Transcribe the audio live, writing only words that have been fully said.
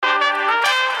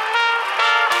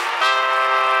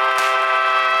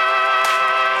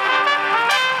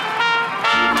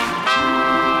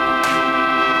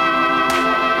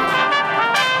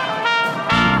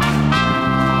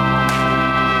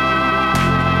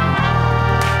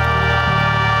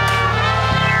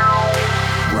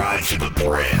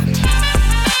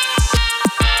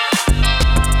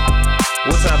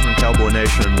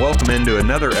into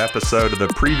another episode of the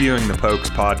Previewing the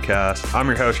Pokes podcast. I'm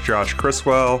your host, Josh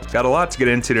Criswell. Got a lot to get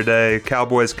into today.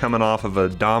 Cowboys coming off of a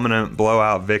dominant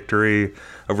blowout victory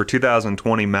over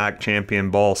 2020 MAC champion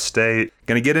Ball State.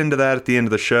 Going to get into that at the end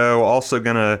of the show. Also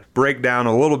going to break down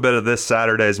a little bit of this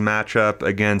Saturday's matchup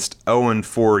against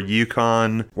 0-4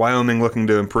 UConn. Wyoming looking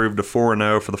to improve to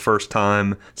 4-0 for the first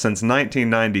time since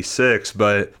 1996.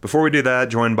 But before we do that,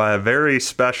 joined by a very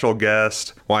special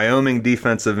guest, Wyoming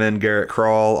defensive end Garrett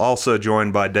Krall, also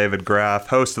joined by David Graff,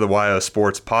 host of the WYO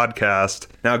Sports podcast.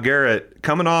 Now, Garrett,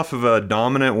 coming off of a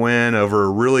dominant win over a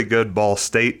really good Ball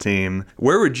State team,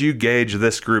 where would you gauge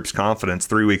this group's confidence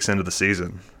 3 weeks into the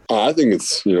season? I think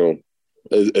it's,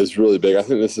 it's really big. I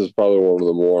think this is probably one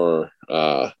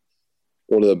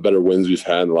of the better wins we've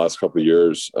had in the last couple of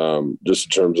years, just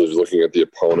in terms of looking at the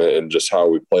opponent and just how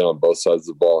we play on both sides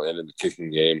of the ball and in the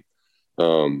kicking game.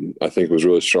 I think it was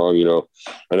really strong.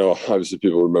 I know obviously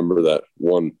people remember that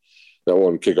one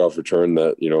kickoff return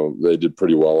that, they did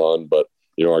pretty well on, but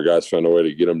our guys found a way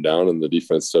to get them down and the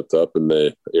defense stepped up and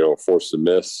they, forced a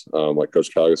miss, like Coach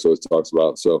Calgus always talks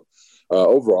about. So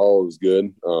overall, it was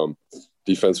good.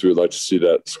 Defense, we would like to see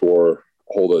that score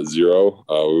hold at 0.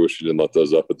 We wish we didn't let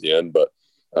those up at the end, but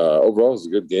overall, it was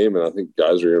a good game. And I think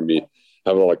guys are going to be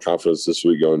having a lot of confidence this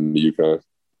week going into UConn.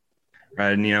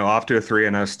 Right, and off to a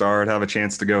 3-0 start, have a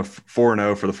chance to go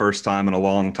 4-0 for the first time in a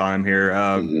long time here.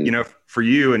 For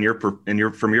you and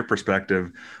from your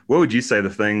perspective, what would you say the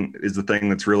thing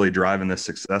that's really driving this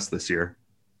success this year?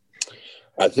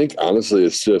 I think honestly,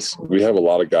 it's just we have a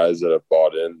lot of guys that have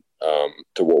bought in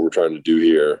to what we're trying to do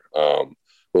here.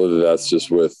 Whether that's just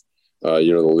with the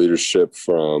leadership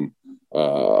from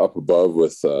up above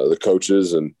with the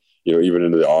coaches, and even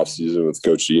into the off season with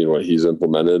Coach E and what he's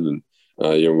implemented, and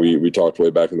we talked way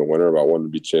back in the winter about wanting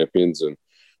to be champions, and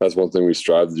that's one thing we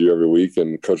strive to do every week.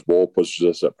 And Coach Bull pushes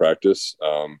us at practice.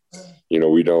 We're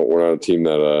not a team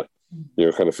that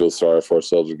kind of feels sorry for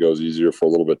ourselves and goes easier if we're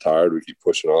a little bit tired. We keep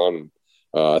pushing on, and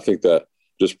I think that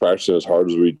just practicing as hard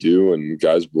as we do and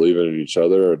guys believing in each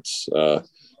other, it's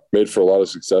made for a lot of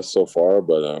success so far.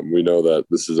 But we know that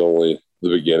this is only the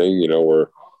beginning. We're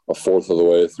a fourth of the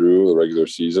way through the regular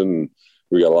season. And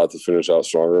we got a lot to finish out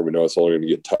stronger. We know it's only going to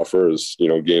get tougher as,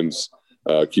 games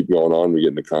keep going on. We get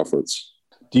into conference.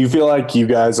 Do you feel like you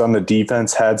guys on the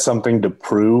defense had something to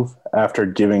prove after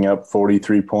giving up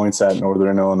 43 points at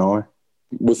Northern Illinois?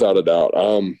 Without a doubt.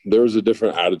 There was a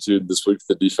different attitude this week to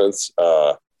the defense.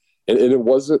 And it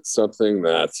wasn't something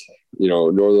that,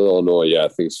 Northern Illinois,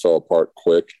 things fell apart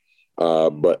quick.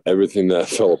 But everything that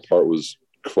fell apart was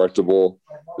correctable,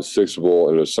 was fixable,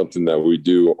 and it was something that we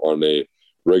do on a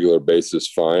regular basis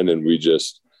fine. And we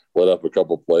just let up a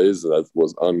couple plays that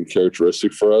was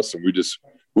uncharacteristic for us. And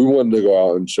we wanted to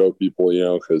go out and show people,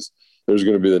 because there's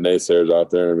going to be the naysayers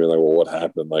out there and be like, well, what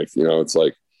happened? It's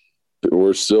like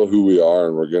we're still who we are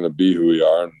and we're going to be who we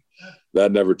are. And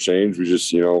that never changed. We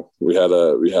just, we had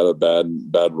a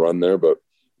bad run there, but,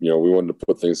 we wanted to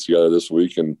put things together this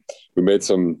week, and we made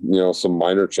some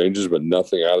minor changes, but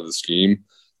nothing out of the scheme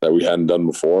that we hadn't done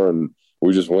before. And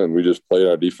we just played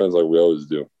our defense like we always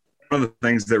do. One of the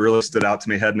things that really stood out to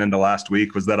me heading into last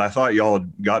week was that I thought y'all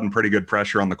had gotten pretty good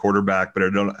pressure on the quarterback, but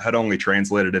it had only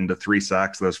translated into 3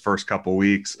 sacks those first couple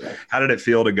weeks. How did it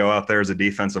feel to go out there as a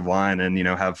defensive line and,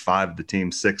 have 5 of the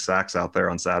team's 6 sacks out there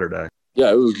on Saturday?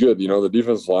 Yeah, it was good. The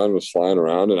defensive line was flying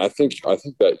around, and I think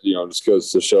that, just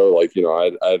goes to show, I'd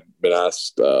been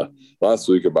asked last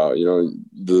week about,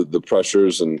 the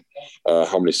pressures and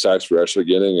how many sacks we're actually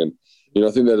getting. And, I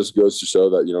think that just goes to show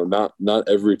that, not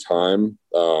every time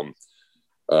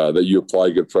that you apply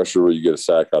good pressure where you get a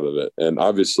sack out of it. And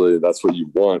obviously that's what you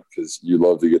want because you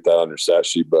love to get that on your stat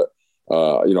sheet. But,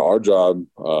 our job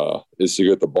is to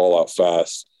get the ball out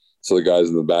fast so the guys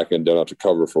in the back end don't have to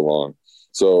cover for long.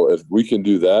 So if we can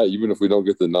do that, even if we don't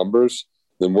get the numbers,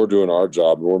 then we're doing our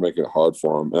job and we're making it hard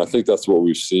for them. And I think that's what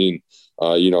we've seen.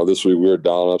 This week we were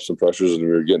dialing up some pressures and we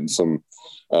were getting some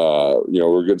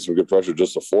good pressure,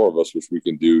 just the 4 of us, which we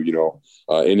can do,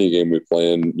 any game we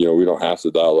play in, we don't have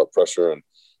to dial up pressure. And,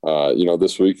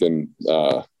 this week, and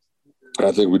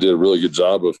I think we did a really good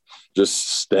job of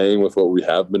just staying with what we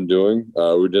have been doing.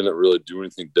 We didn't really do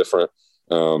anything different.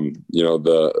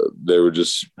 They were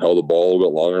just held the ball a little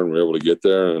bit longer and we were able to get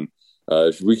there. And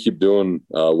if we keep doing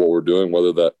what we're doing,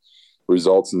 whether that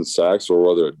results in sacks or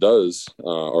whether it does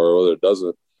or whether it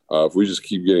doesn't, if we just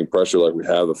keep getting pressure like we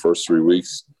have the first 3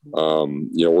 weeks, we're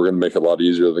going to make it a lot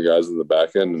easier on the guys in the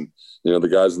back end. And, the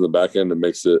guys in the back end, it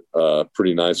makes it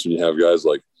pretty nice when you have guys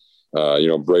like,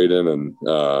 Braden and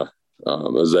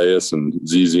Isaias and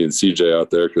ZZ and CJ out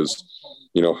there because,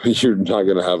 you're not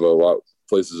going to have a lot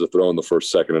places to throw in the first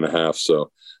second and a half.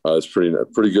 So it's pretty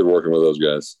good working with those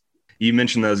guys. You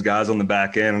mentioned those guys on the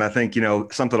back end, and I think,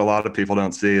 something a lot of people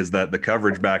don't see is that the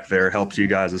coverage back there helps you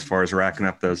guys as far as racking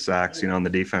up those sacks, on the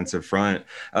defensive front.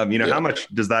 How much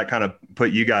does that kind of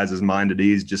put you guys' mind at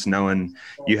ease, just knowing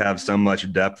you have so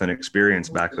much depth and experience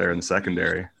back there in the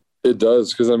secondary? It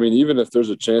does, because, even if there's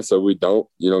a chance that we don't,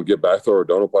 get back there or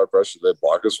don't apply pressure, they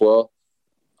block us well,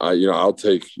 I'll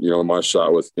take, my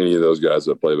shot with any of those guys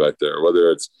that play back there, whether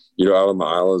it's, out on the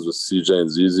islands with CJ and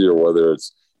ZZ, or whether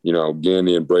it's,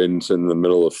 Gandy and Braden sitting in the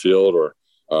middle of the field, or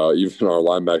even our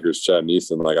linebackers, Chad and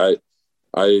Easton. Like,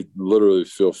 I literally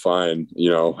feel fine.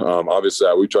 Obviously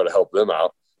we try to help them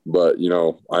out, but,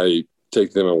 I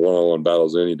take them in one-on-one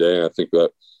battles any day. And I think that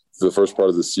for the first part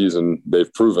of the season,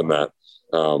 they've proven that.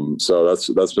 So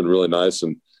that's been really nice.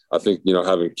 And I think,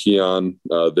 having Keon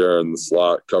there in the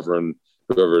slot covering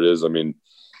whoever it is,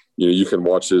 you can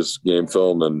watch his game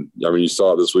film, and you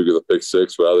saw it this week with a pick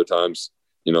six, but other times,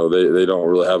 they don't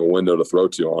really have a window to throw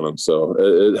to on him. So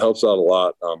it helps out a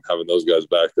lot having those guys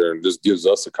back there, and just gives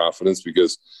us the confidence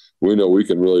because we know we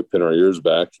can really pin our ears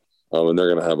back, and they're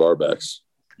going to have our backs.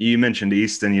 You mentioned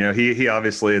Easton, he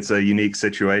obviously, it's a unique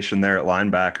situation there at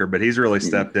linebacker, but he's really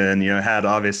stepped in, had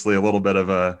obviously a little bit of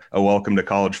a welcome to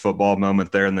college football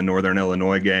moment there in the Northern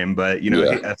Illinois game. But,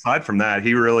 aside from that,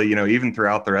 he really, even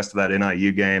throughout the rest of that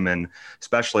NIU game, and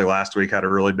especially last week, had a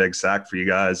really big sack for you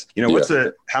guys.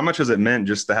 How much has it meant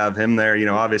just to have him there?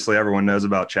 Obviously everyone knows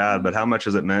about Chad, but how much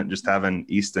has it meant just having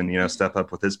Easton, step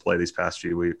up with his play these past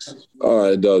few weeks?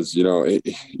 It does,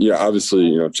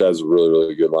 obviously, Chad's a really,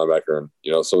 really good linebacker, and,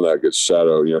 some of that gets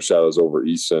shadows over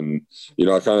Easton.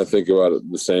 I kind of think about it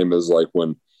the same as like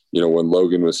when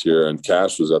Logan was here and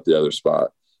Cash was at the other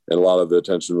spot, and a lot of the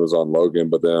attention was on Logan,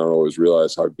 but then I don't always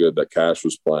realize how good that Cash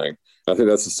was playing. I think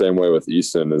that's the same way with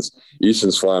Easton. Is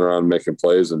Easton's flying around making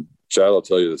plays, and Chad will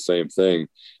tell you the same thing.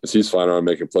 Is he's flying around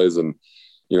making plays, and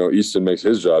Easton makes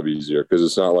his job easier because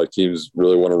it's not like teams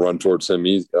really want to run towards him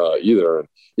either. And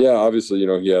yeah, obviously,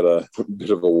 he had a bit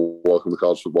of a welcome to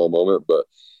college football moment, but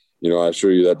I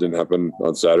assure you that didn't happen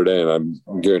on Saturday, and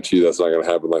I guarantee you that's not going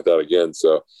to happen like that again.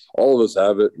 So all of us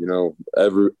have it.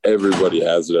 Everybody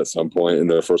has it at some point in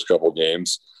their first couple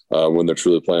games when they're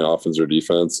truly playing offense or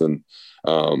defense, and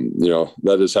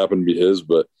that just happened to be his.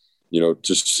 But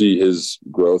to see his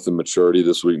growth and maturity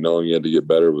this week, knowing he had to get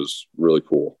better, was really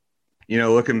cool.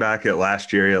 Looking back at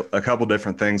last year, a couple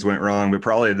different things went wrong, but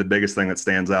probably the biggest thing that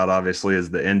stands out, obviously, is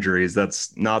the injuries.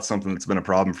 That's not something that's been a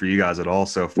problem for you guys at all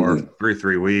so far through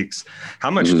 3 weeks. How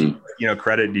much,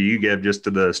 credit do you give just to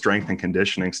the strength and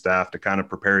conditioning staff to kind of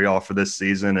prepare y'all for this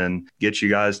season and get you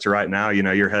guys to right now?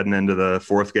 You're heading into the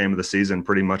 4th game of the season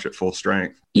pretty much at full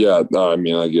strength. Yeah,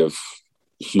 I give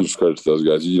huge credit to those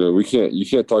guys. You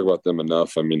can't talk about them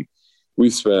enough. We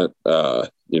spent,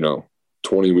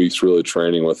 20 weeks really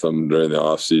training with them during the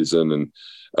off season. And,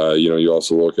 you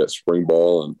also look at spring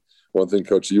ball, and one thing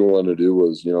Coach Ewell wanted to do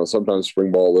was, sometimes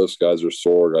spring ball lifts, guys are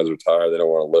sore, guys are tired. They don't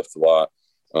want to lift a lot.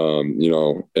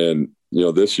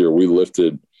 This year we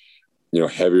lifted,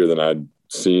 heavier than I'd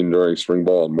seen during spring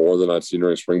ball and more than I'd seen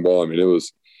during spring ball. It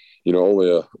was,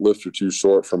 only a lift or two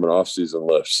short from an off season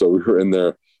lift. So we were in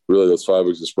there really those 5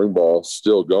 weeks of spring ball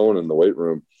still going in the weight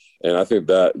room. And I think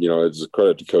that, it's a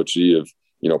credit to Coach E of,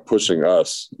 pushing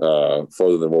us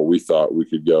further than what we thought we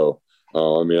could go.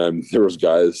 There was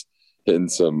guys hitting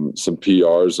some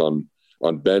PRs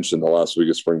on bench in the last week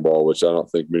of spring ball, which I don't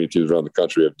think many teams around the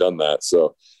country have done that.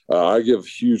 So I give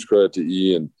huge credit to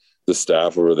E and the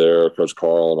staff over there, Coach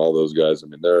Carl and all those guys.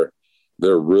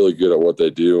 They're really good at what they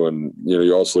do. And,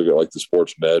 you also look at like the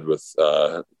sports med with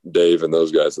Dave and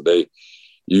those guys that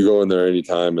you go in there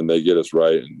anytime and they get us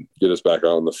right and get us back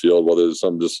out in the field, whether there's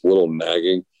some just little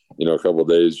nagging, a couple of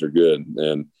days, you're good.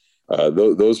 And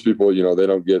those people, they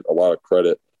don't get a lot of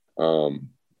credit. A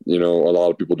lot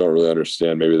of people don't really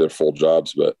understand maybe their full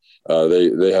jobs, but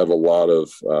they have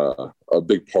a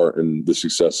big part in the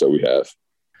success that we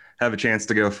have a chance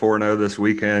to go 4-0 this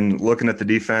weekend. Looking at the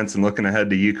defense and looking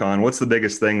ahead to UConn, what's the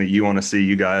biggest thing that you want to see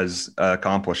you guys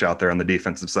accomplish out there on the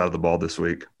defensive side of the ball this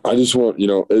week? I just want,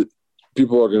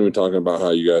 people are going to be talking about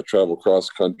how you got to travel cross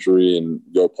country and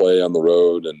go play on the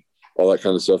road and all that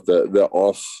kind of stuff, that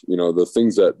the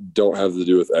things that don't have to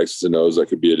do with X's and O's that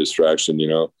could be a distraction,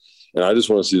 and I just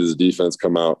want to see this defense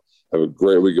come out, have a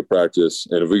great week of practice.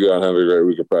 And if we go out and have a great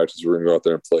week of practice, we're going to go out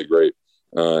there and play great.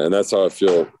 And that's how I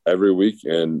feel every week.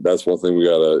 And that's one thing we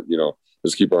got to,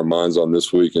 just keep our minds on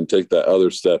this week and take that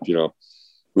other step.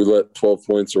 We let 12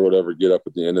 points or whatever get up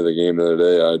at the end of the game the other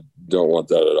day. I don't want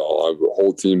that at all. I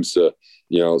hold teams to,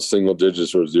 single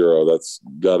digits or 0. That's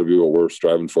got to be what we're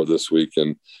striving for this week.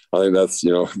 And I think that's,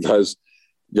 guys,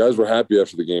 guys were happy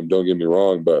after the game, don't get me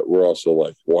wrong, but we're also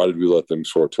like, why did we let them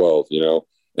score 12,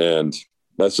 And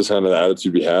that's just kind of the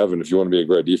attitude we have. And if you want to be a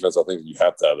great defense, I think you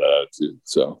have to have that attitude.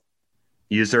 So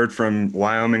you just heard from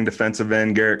Wyoming defensive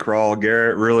end Garrett Krall.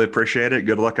 Garrett, really appreciate it.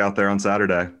 Good luck out there on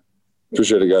Saturday.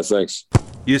 Appreciate it, guys. Thanks.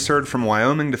 You just heard from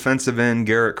Wyoming defensive end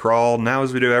Garrett Krall. Now,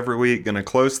 as we do every week, going to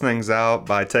close things out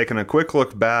by taking a quick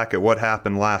look back at what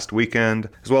happened last weekend,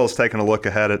 as well as taking a look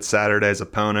ahead at Saturday's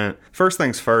opponent. First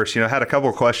things first, I had a couple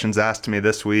of questions asked to me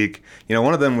this week.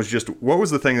 One of them was just, what was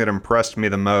the thing that impressed me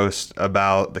the most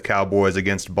about the Cowboys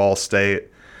against Ball State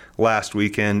last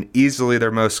weekend? Easily their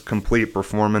most complete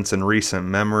performance in recent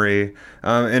memory.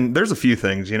 And there's a few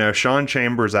things. Sean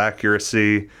Chambers'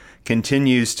 accuracy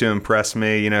continues to impress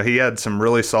me. He had some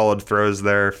really solid throws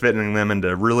there, fitting them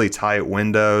into really tight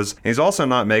windows. He's also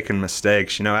not making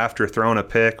mistakes. After throwing a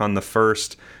pick on the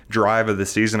first drive of the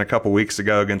season a couple weeks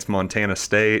ago against Montana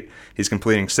State, he's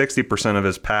completing 60% of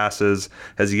his passes,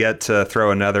 has yet to throw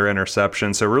another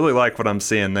interception. So really like what I'm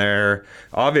seeing there.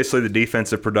 Obviously the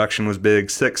defensive production was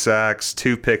big, 6 sacks,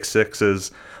 2 pick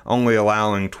sixes, only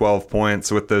allowing 12 points,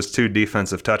 with those 2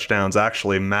 defensive touchdowns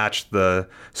actually matched the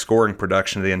scoring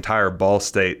production of the entire Ball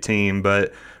State team.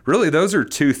 But really, those are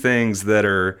 2 things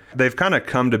that they've kind of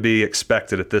come to be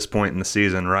expected at this point in the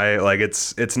season, right? Like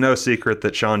it's no secret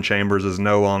that Sean Chambers is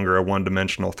no longer a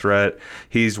one-dimensional threat.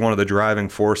 He's one of the driving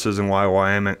forces in why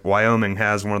Wyoming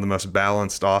has one of the most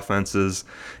balanced offenses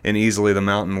in easily the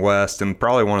Mountain West, and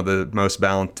probably one of the most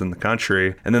balanced in the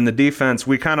country. And then the defense,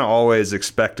 we kind of always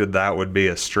expected that would be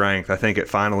a strength. I think it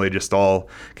finally just all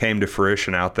came to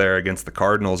fruition out there against the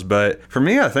Cardinals. But for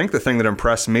me, I think the thing that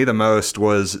impressed me the most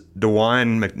was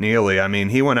DeWine McNeely. I mean,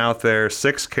 he went out there,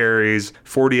 6 carries,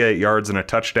 48 yards and a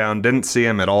touchdown. Didn't see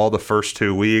him at all the first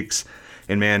 2 weeks.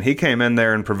 And man, he came in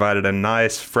there and provided a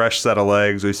nice, fresh set of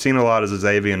legs. We've seen a lot of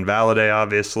Xavier Valladay,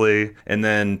 obviously, and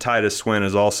then Titus Swin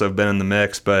has also been in the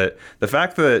mix. But the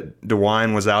fact that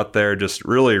DeWine was out there just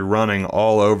really running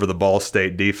all over the Ball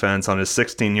State defense on his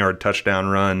 16-yard touchdown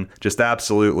run, just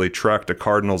absolutely trucked a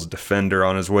Cardinals defender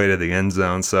on his way to the end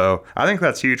zone. So I think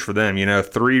that's huge for them.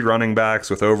 3 running backs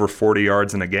with over 40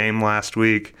 yards in a game last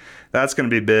week. That's going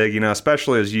to be big,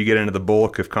 especially as you get into the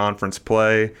bulk of conference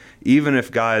play. Even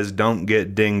if guys don't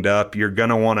get dinged up, you're going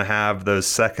to want to have those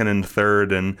 2nd and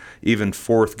 3rd and even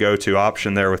 4th go-to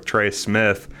option there with Trey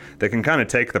Smith that can kind of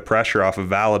take the pressure off of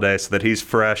Valladay so that he's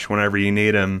fresh whenever you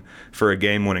need him for a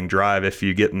game-winning drive if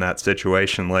you get in that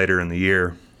situation later in the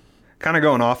year. Kind of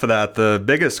going off of that, the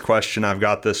biggest question I've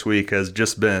got this week has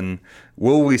just been,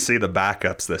 will we see the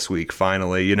backups this week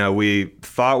finally? We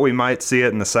thought we might see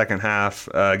it in the second half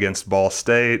against Ball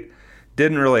State.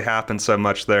 Didn't really happen so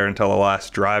much there until the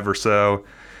last drive or so.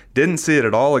 Didn't see it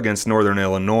at all against Northern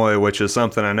Illinois, which is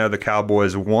something I know the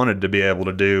Cowboys wanted to be able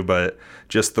to do, but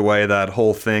just the way that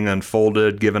whole thing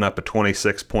unfolded, giving up a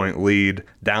 26-point lead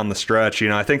down the stretch,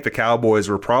 I think the Cowboys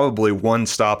were probably one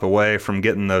stop away from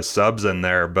getting those subs in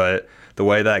there, but the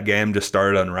way that game just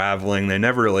started unraveling, they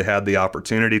never really had the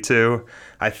opportunity to.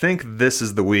 I think this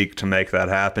is the week to make that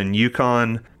happen.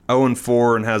 UConn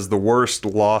 0-4 and has the worst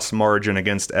loss margin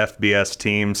against FBS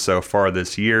teams so far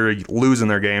this year, losing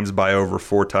their games by over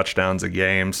 4 touchdowns a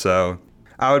game. So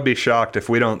I would be shocked if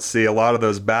we don't see a lot of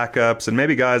those backups, and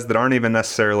maybe guys that aren't even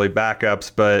necessarily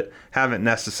backups but haven't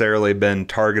necessarily been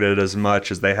targeted as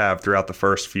much as they have throughout the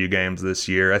first few games this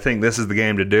year. I think this is the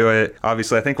game to do it.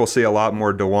 Obviously, I think we'll see a lot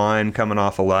more DeWine coming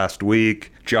off of last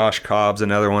week. Josh Cobb's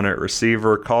another one at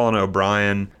receiver. Colin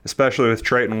O'Brien, especially with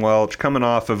Trayton Welch, coming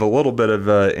off of a little bit of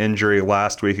injury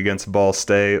last week against Ball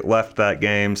State, left that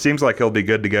game. Seems like he'll be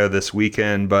good to go this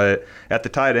weekend, but at the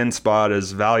tight end spot,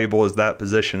 as valuable as that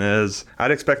position is,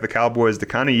 I'd expect the Cowboys to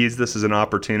kind of use this as an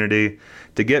opportunity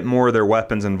to get more of their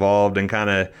weapons involved and kind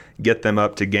of get them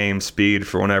up to game speed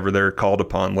for whenever they're called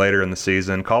upon later in the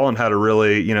season. Colin had a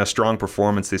really, strong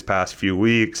performance these past few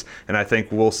weeks, and I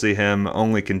think we'll see him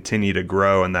only continue to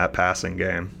grow in that passing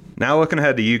game. Now looking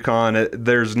ahead to UConn,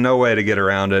 there's no way to get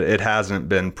around it. It hasn't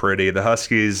been pretty. The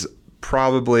Huskies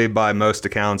probably by most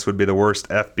accounts would be the worst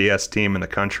FBS team in the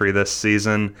country this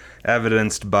season,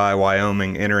 evidenced by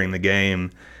Wyoming entering the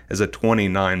game as a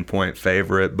 29-point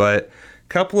favorite. But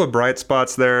couple of bright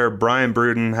spots there. Brian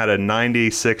Bruden had a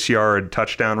 96-yard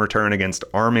touchdown return against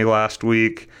Army last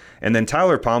week. And then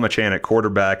Tyler Pomachan at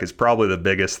quarterback is probably the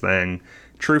biggest thing.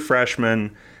 True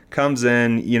freshman, comes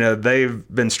in, they've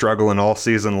been struggling all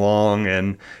season long.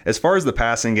 And as far as the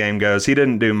passing game goes, he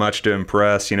didn't do much to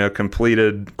impress,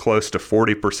 completed close to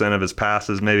 40% of his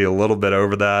passes, maybe a little bit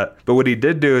over that. But what he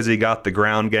did do is he got the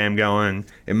ground game going,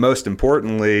 and most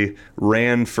importantly,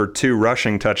 ran for 2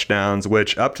 rushing touchdowns,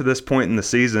 which up to this point in the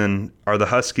season are the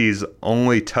Huskies'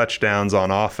 only touchdowns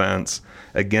on offense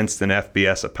against an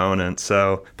FBS opponent.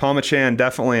 So Palmachan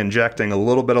definitely injecting a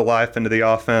little bit of life into the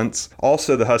offense.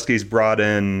 Also, the Huskies brought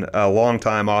in a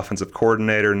longtime offensive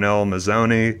coordinator, Noel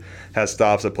Mazzoni, has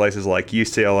stops at places like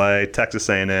UCLA, Texas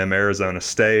A&M, Arizona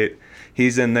State.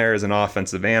 He's in there as an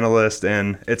offensive analyst,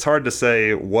 and it's hard to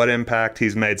say what impact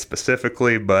he's made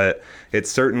specifically, but it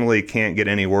certainly can't get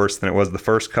any worse than it was the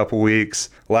first couple weeks.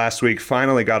 Last week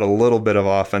finally got a little bit of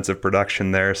offensive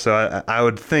production there, so I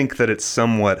would think that it's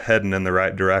somewhat heading in the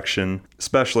right direction,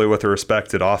 especially with a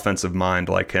respected offensive mind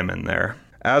like him in there.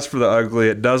 As for the ugly,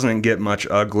 it doesn't get much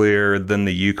uglier than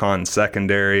the UConn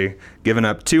secondary, giving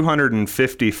up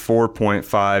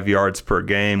 254.5 yards per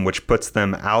game, which puts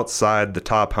them outside the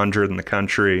top 100 in the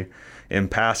country in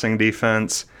passing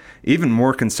defense. Even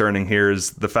more concerning here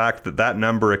is the fact that that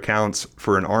number accounts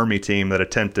for an Army team that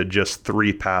attempted just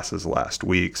 3 passes last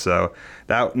week. So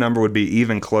that number would be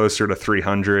even closer to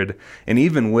 300. And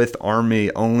even with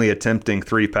Army only attempting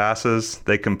 3 passes,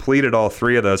 they completed all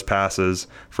 3 of those passes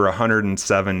for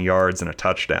 107 yards and a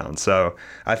touchdown. So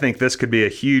I think this could be a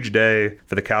huge day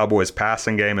for the Cowboys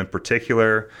passing game in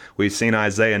particular. We've seen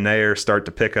Isaiah Neyor start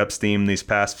to pick up steam these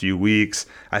past few weeks.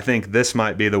 I think this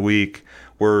might be the week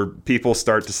where people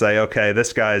start to say, okay,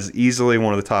 this guy is easily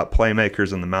one of the top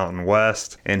playmakers in the Mountain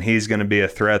West, and he's going to be a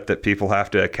threat that people have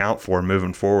to account for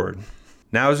moving forward.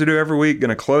 Now, as we do every week, going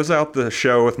to close out the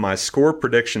show with my score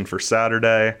prediction for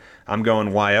Saturday. I'm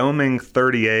going Wyoming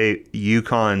 38,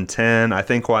 UConn 10. I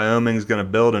think Wyoming's going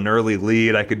to build an early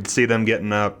lead. I could see them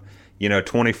getting up,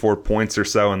 24 points or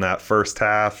so in that first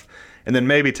half, and then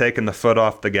maybe taking the foot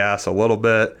off the gas a little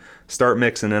bit. Start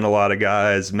mixing in a lot of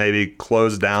guys, maybe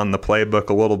close down the playbook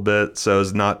a little bit so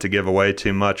as not to give away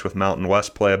too much with Mountain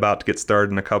West play about to get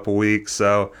started in a couple weeks.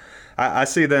 So I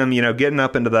see them, getting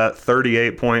up into that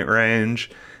 38-point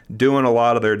range, doing a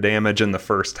lot of their damage in the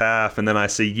first half, and then I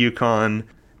see UConn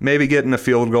maybe getting a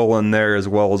field goal in there as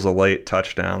well as a late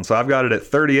touchdown. So I've got it at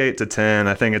 38-10.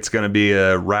 I think it's going to be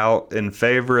a rout in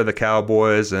favor of the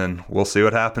Cowboys, and we'll see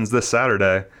what happens this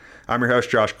Saturday. I'm your host,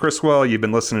 Josh Criswell. You've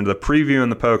been listening to the Preview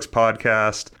and the Pokes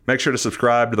podcast. Make sure to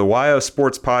subscribe to the YO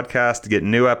Sports podcast to get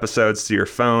new episodes to your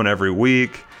phone every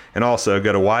week. And also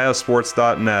go to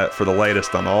yosports.net for the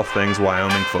latest on all things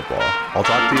Wyoming football. I'll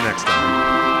talk to you next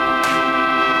time.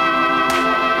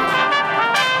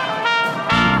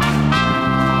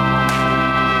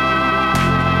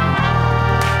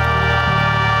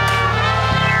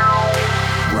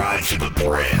 Ride for the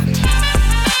brand.